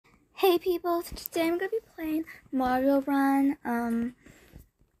Hey people, so today I'm gonna be playing Mario Run.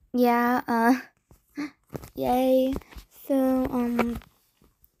 Yeah, yay. So,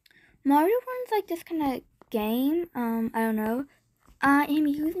 Mario Run's like this kind of game. I don't know. I am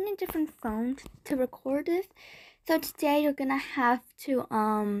using a different phone to record this. So today you're gonna have to,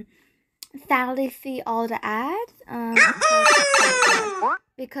 sadly see all the ads.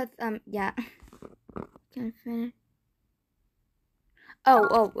 Because, yeah. Can I finish?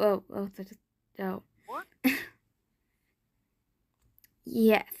 Oh.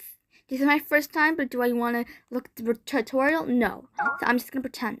 Yes. This is my first time, but do I want to look at the tutorial? No. So I'm just gonna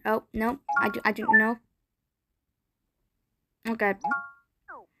pretend. Oh no, I don't know. Okay.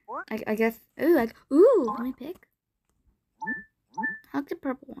 I guess. Let me pick. I like the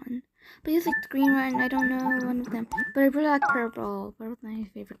purple one, but it's like the green one. I don't know one of them, but I really like purple. Purple's my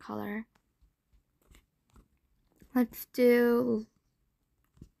favorite color. Let's do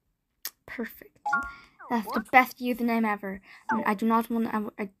perfect. That's the best username ever. I do not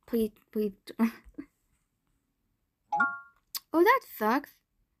want. Please. Oh, that sucks.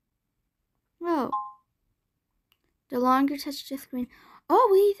 Oh. The longer you touch the screen. Oh,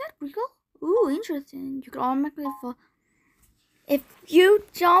 wait, is that real? Ooh, interesting. You can automatically fall. If you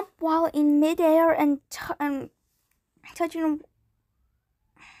jump while in midair and touching,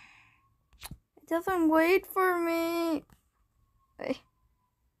 it doesn't wait for me.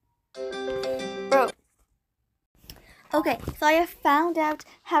 Bro. Okay, so I have found out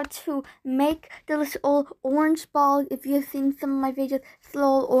how to make the little orange ball. If you've seen some of my videos, this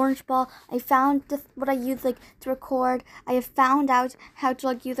little orange ball, I found this what I use like to record. I have found out how to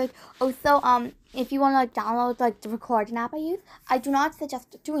like use it. Also, if you want to like download like the recording app I use, I do not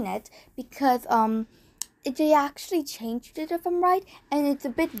suggest doing it because they actually changed it if I'm right, and it's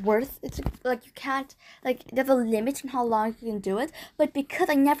a bit worse. It's like you can't, like, there's a limit on how long you can do it, but because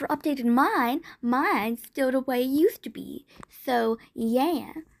I never updated mine's still the way it used to be. So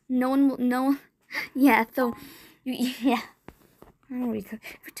yeah, yeah, so yeah. If you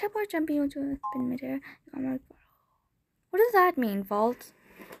tap while jumping into a spin midair, what does that mean, Vault?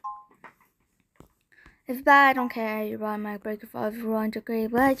 It's bad, I don't care. You run my breaker fall if you run to grave,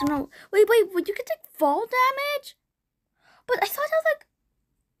 but I don't know. Wait, you can take fall damage? But I thought that was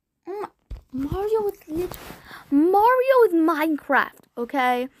like, Mario is Minecraft,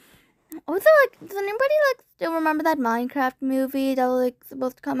 okay? Also, like, does anybody like still remember that Minecraft movie that was like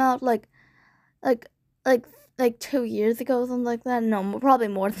supposed to come out like 2 years ago, or something like that? No, probably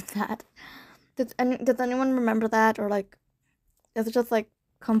more than that. Does anyone remember that, or like, is it just like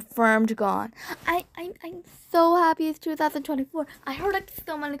confirmed gone? I'm so happy it's 2024. I heard like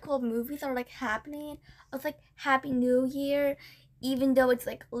so many cool movies are like happening. I was like, Happy New Year, even though it's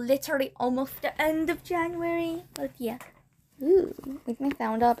like literally almost the end of January. But yeah. Ooh, is my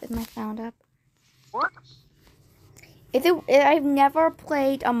sound up? I've never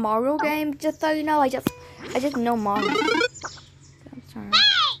played a Mario game, just so you know. I just know Mario. I'm sorry.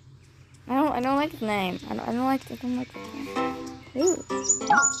 I don't like his name. I don't like his name. Ooh.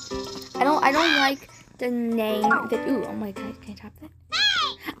 I don't like the name that. Ooh, oh my god, can I tap that?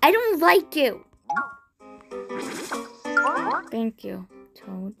 I don't like you. Thank you,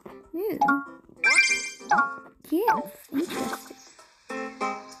 Toad. Ooh. Yes, interesting.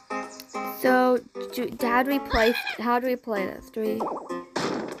 So, how do we play this?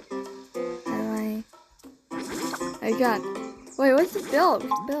 I got. Wait, what's the build?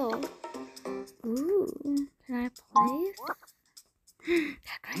 Ooh, can I place?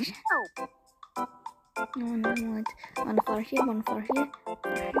 Decoration. One floor here.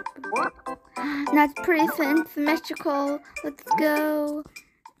 That's pretty symmetrical. Let's go.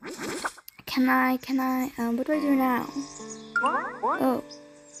 Can I, what do I do now? Oh.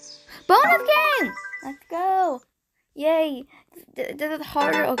 Bonus game! Let's go. Yay. This is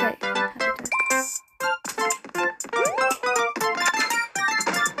harder. Okay.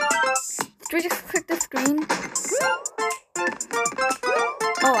 Do we just click the screen?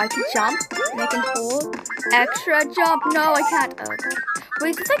 Oh, I can jump and I can hold. Extra jump. No, I can't. Oh, God.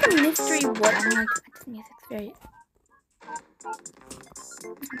 Wait, it's like a mystery wood. I'm like, this music's very.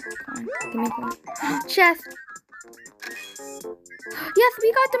 Give me one. Chest. Yes,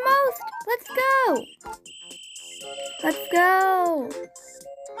 we got the most. Let's go.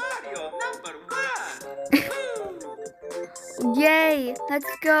 Mario #1. Yay.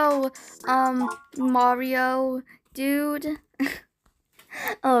 Let's go. Mario, dude.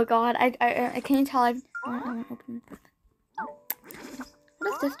 Oh god, I can't tell. I won't open it.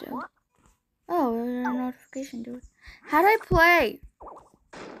 What does this do? Oh, there's a notification, dude. How do I play?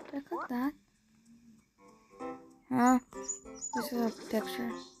 Did I click that? Huh? This is a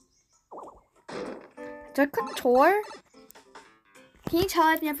picture. Do I click tour? Can you tell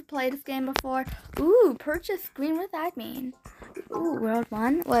I've never played this game before? Ooh, purchase screen. What does that mean? Ooh, world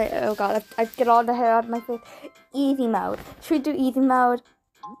 1. Wait, oh god, I get all the hair out of my face. Easy mode. Should we do easy mode?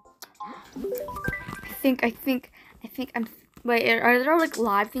 I think I'm. Wait, are there like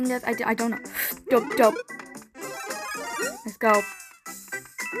live things? I don't know. Dope. Let's go.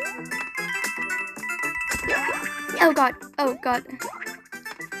 Oh god. Oh god.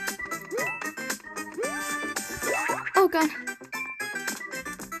 Oh god.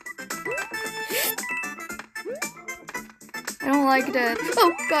 I don't like this.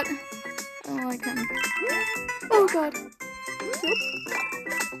 Oh god. I don't like him. Oh god.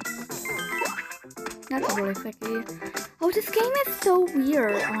 That's really thicky. Oh, this game is so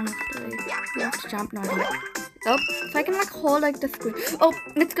weird, honestly. You have to jump now. Oh, so I can like hold like the screen. Oh,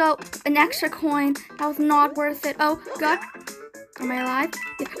 let's go. An extra coin. That was not worth it. Oh god. Am I alive?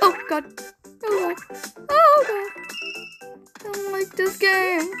 Yeah. Oh god. Oh god. Oh god. I don't like this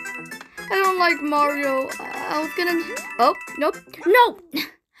game. I don't like Mario. I was gonna. Oh, nope. No!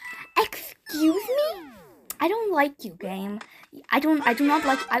 Excuse me? I don't like you, game. I do not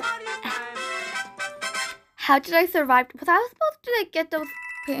like. How did I survive? Was I supposed to like, get those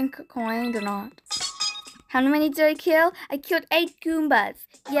pink coins or not? How many did I kill? I killed 8 Goombas.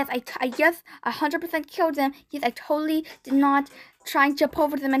 Yes, I just 100% killed them. Yes, I totally did not try and jump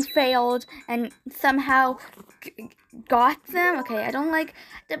over them and failed and somehow got them. Okay, I don't like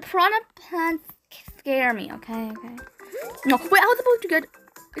the piranha plants scare me. Okay. No, wait, I was supposed to get.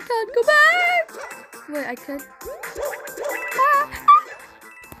 I can't go back. Wait, I could.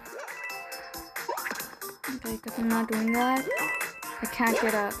 Okay, because I'm not doing that. I can't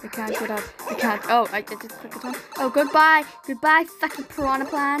get up. I can't. Oh, I just clicked it on. Oh, goodbye, sucky piranha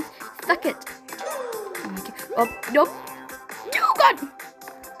plant. Suck it. Oh, nope. Oh god.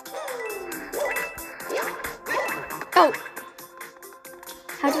 Oh.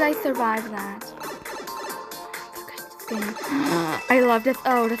 How did I survive that? I love this.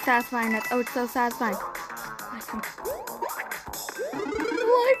 Oh, the satisfying. Oh, it's so satisfying. I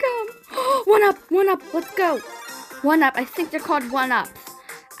like him. One up. Let's go. 1-up. I think they're called 1-ups.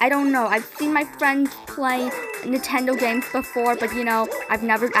 I don't know. I've seen my friends play Nintendo games before, but you know, I've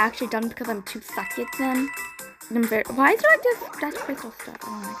never actually done it because I'm too sucky at them. Why is there like this? That's crystal stuff.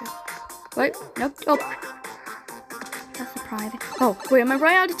 Oh my god. Wait. Nope. Oh. That's surprising. Oh, wait. Am I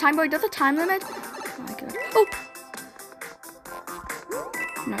running out of time? Wait, does a time limit? Oh my god. Oh.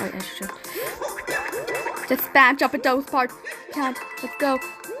 No, wait. I should. Just spam jump at those parts. Can't. Let's go.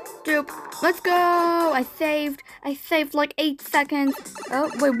 Dupe. Let's go. I saved like 8 seconds. Oh,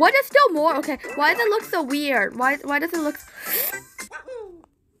 wait, what is still more? Okay, why does it look so weird? Why does it look...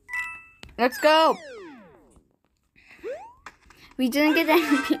 Let's go. We didn't get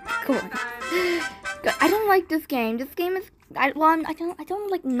any pink coins. I don't like this game. This game is... I don't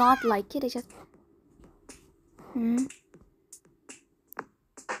like not like it. It's just...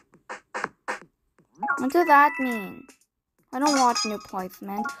 What does that mean? I don't want new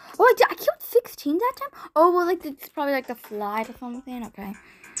placement. Oh, I killed 16 that time? Oh, well, like, it's probably like the slide or something. Okay.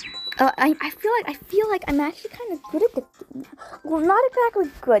 I feel like I'm actually kind of good at this. Well, not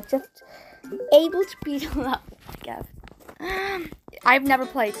exactly good, just able to beat a level, I guess. I've never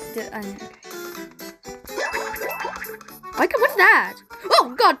played this. Okay. What's that?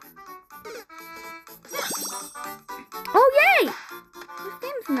 Oh, God. Oh, yay. This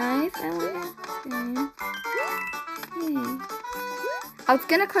game's nice. I like this game. I was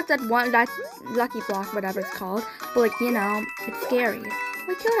gonna click that lucky block, whatever it's called, but like, you know, it's scary.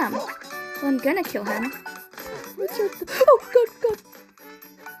 I killed him. Well, I'm gonna kill him. Oh, God.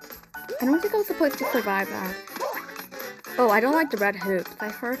 I don't think I was supposed to survive that. Oh, I don't like the red hoops.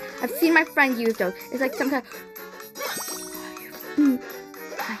 I've seen my friend use those. It's like some kind of...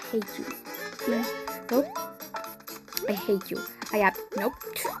 I hate you. Yeah. Nope. I hate you. Nope.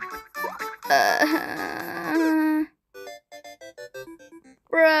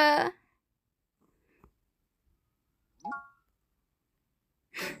 Bruh.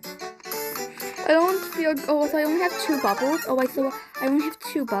 I don't feel... Oh, so I only have 2 bubbles? Oh, I only have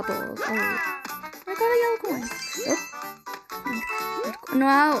 2 bubbles. Oh. I got a yellow coin. Oh.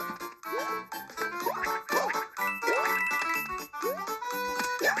 No.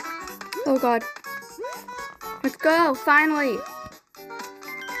 Oh, God. Let's go, finally.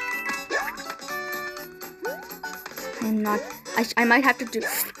 I'm not... I might have to do...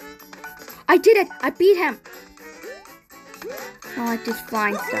 I did it! I beat him! I like this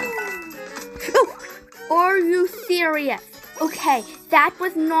flying stuff. Oh! Are you serious? Okay, that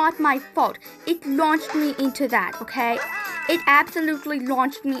was not my fault. It launched me into that, okay? It absolutely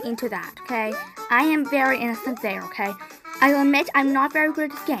launched me into that, okay? I am very innocent there, okay? I will admit I'm not very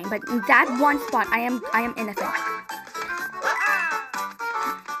good at this game, but in that one spot, I am innocent.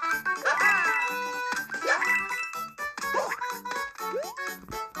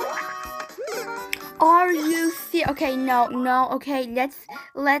 Are you serious? Okay, no, okay, let's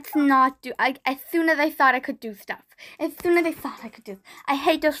not do, as soon as I thought I could do stuff. I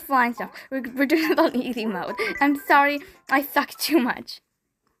hate those flying stuff. We're doing it on easy mode. I'm sorry, I suck too much.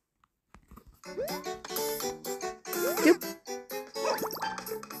 Doop.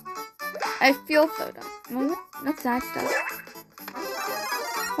 I feel so dumb. What's that stuff?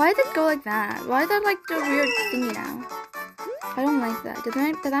 Why does it go like that? Why is that like the weird thingy now? I don't like that. Does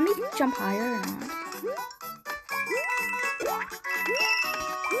that make you jump higher or not?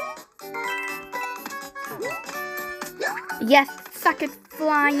 Yes, suck it,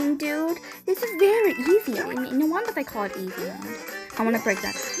 flying dude. This is very easy. No wonder they call it easy. I want to break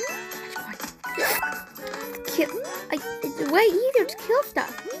that. It's way easier to kill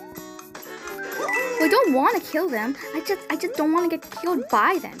stuff. Well, I don't want to kill them. I just don't want to get killed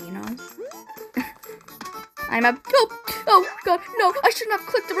by them, you know. Oh god, no! I shouldn't have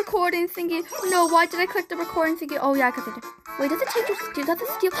clicked the recording thingy. No, why did I click the recording thingy? Oh yeah, because it. Wait, does it take your steal? Does it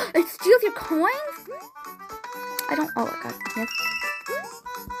steal? It steals your coins? I don't. Oh my god, yes.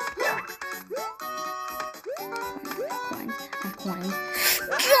 Coins.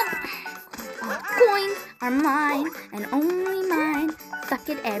 Coins are mine and only mine. Suck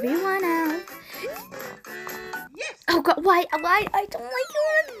it, everyone else. Oh god, why? I don't like it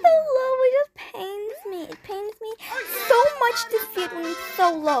when it's so low. It just pains me. It pains me so much to see it when it's so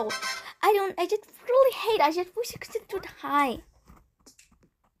low. I just really hate it. I just wish I could just do it high.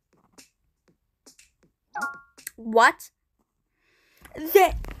 What?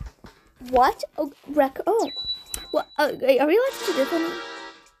 What? Oh, What? Are you allowed to do this on me?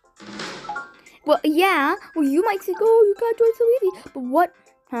 Well, yeah. Well, you might think, oh, you can't do it so easy. But what?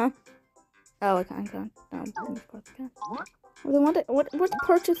 Huh? Oh, I can't. No, of course I can't. Well, then what's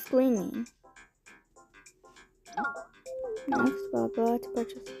purchase screen mean? Next, blah, blah, to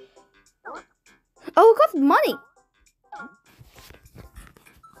purchase. Oh, it costs money.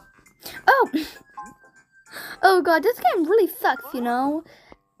 Oh. Oh god, this game really sucks, you know.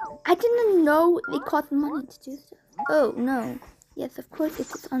 I didn't know it cost money to do stuff. Oh, no. Yes, of course it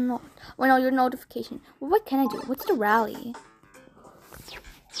is unlocked. Oh no, your notification. Well, what can I do? What's the rally?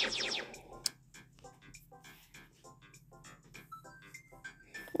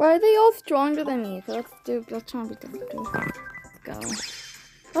 Why are they all stronger than me? So let's try and beat them. Let's go.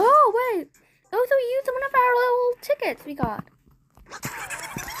 Oh, wait. Oh, so we used one of our little tickets we got.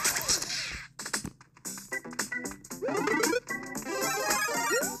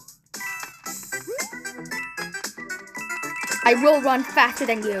 I will run faster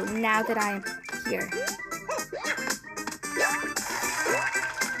than you now that I am here.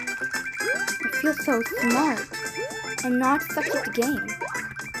 I feel so smart and not suck at the game,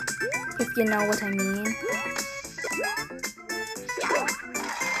 if you know what I mean.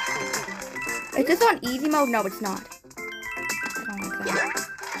 Is this on easy mode? No, it's not. I don't like that.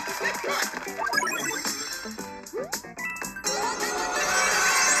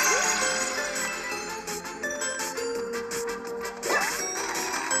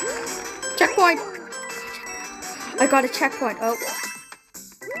 Checkpoint! I got a checkpoint. Oh.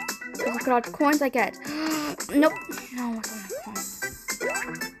 Look at all the coins I get. Nope. No, I don't have coins.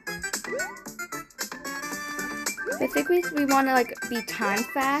 I think we want to like be time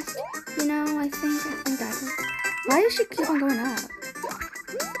fast. You know, I think that's it. Why does she keep on going up?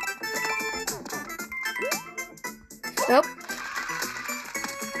 Nope.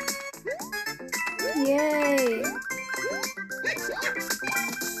 Yay.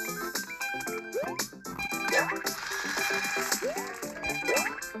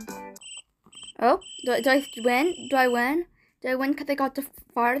 Oh, do I win? Do I win? Do I win because I got the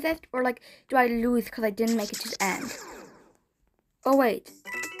farthest? Or like, do I lose because I didn't make it to the end? Oh, wait.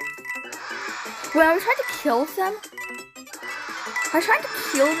 When I was trying to kill them, I was trying to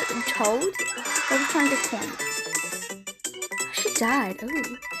kill the toad. I was trying to coin. She died. Oh,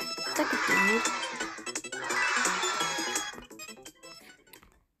 it's like a dude.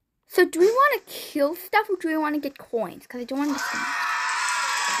 So do we want to kill stuff or do we want to get coins? Because I don't understand.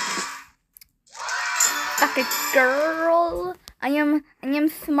 Suck it, girl. I am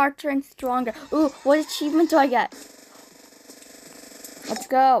smarter and stronger. Ooh, what achievement do I get? Let's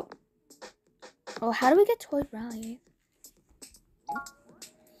go. Oh, how do we get toy rally?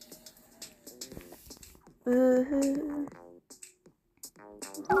 Ooh,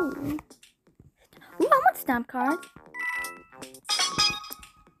 I want stamp cards.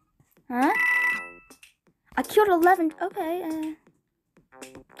 I killed 11. Okay.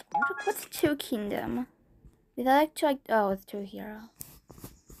 What's 2 kingdom? Did I like to like? Oh, it's 2 hero.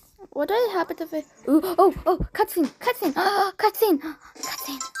 What did happen to it? Ooh, oh, cutscene, cutscene.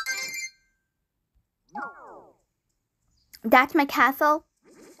 That's my castle.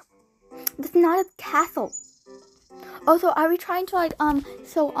 That's not a castle. Also, are we trying to like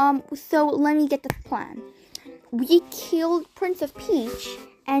so let me get this plan. We killed Princess Peach,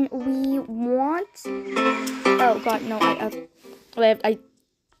 and we want. Oh God, no! I.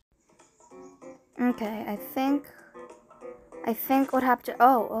 Okay, I think what happened to.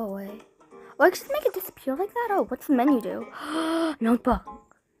 Oh wait. Well, I just make it disappear like that. Oh, what's the menu do? Notebook.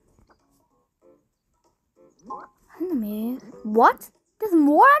 Enemies. What? There's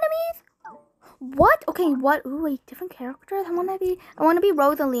more enemies? What? Okay, what? Ooh, wait, different characters. I wanna be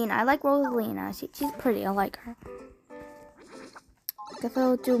Rosalina. I like Rosalina. She's pretty. I like her. Guess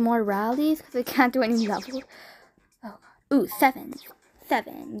I'll do more rallies because I can't do any levels. Oh, ooh, 7.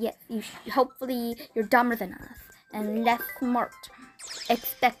 Yes, hopefully you're dumber than us and less smart.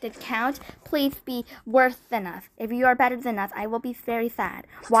 Expected count. Please be worse than us. If you are better than us, I will be very sad.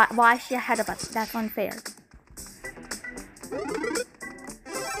 Why is she ahead of us? That's unfair.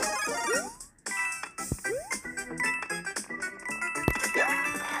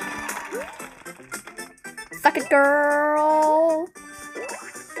 Suck it, girl.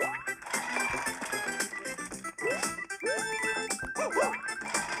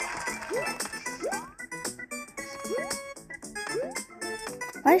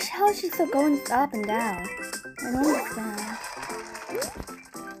 Why the hell is she still going up and down? I don't understand.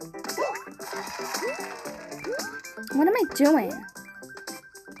 What am I doing?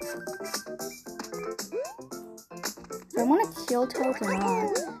 Do I want to kill Toad or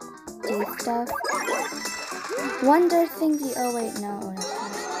not? Do stuff. Wonder thingy. Oh wait, no.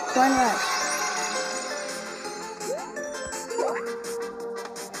 One rush.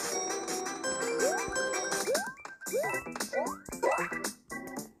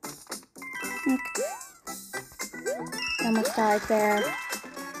 Almost died there.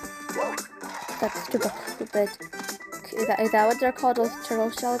 That's stupid. Is that what they're called? Those turtle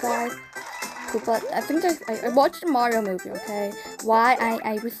shell guys? But I think I watched the Mario movie. Okay, why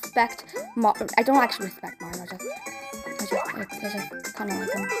I respect I don't actually respect Mario. I just kind of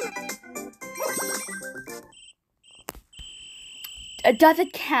like him. It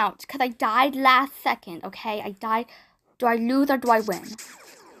doesn't count because I died last second. Okay, I died. Do I lose or do I win?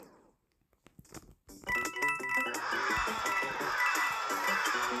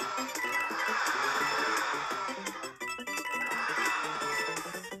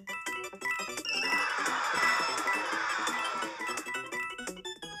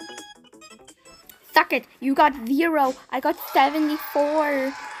 Suck it! You got 0. I got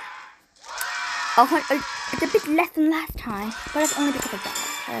 74. It's a bit less than last time, but it's only because I died.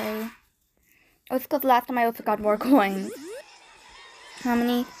 Okay. Oh, it's because last time I also got more coins. How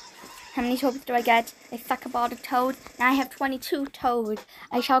many toads do I get? I suck up all the toads. Now I have 22 toads.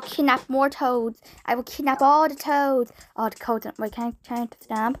 I shall kidnap more toads. I will kidnap all the toads. Oh, the codes. Wait, can I change the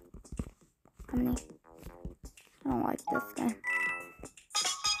stamp? How many? I don't like this guy.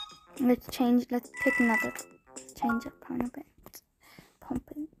 Let's pick another. Change it.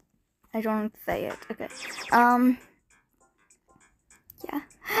 Pumpkin. I don't say it. Okay. Yeah.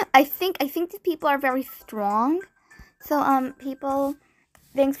 I think these people are very strong. So, people,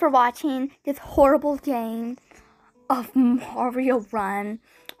 thanks for watching this horrible game of Mario Run.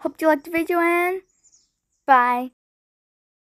 Hope you liked the video and bye.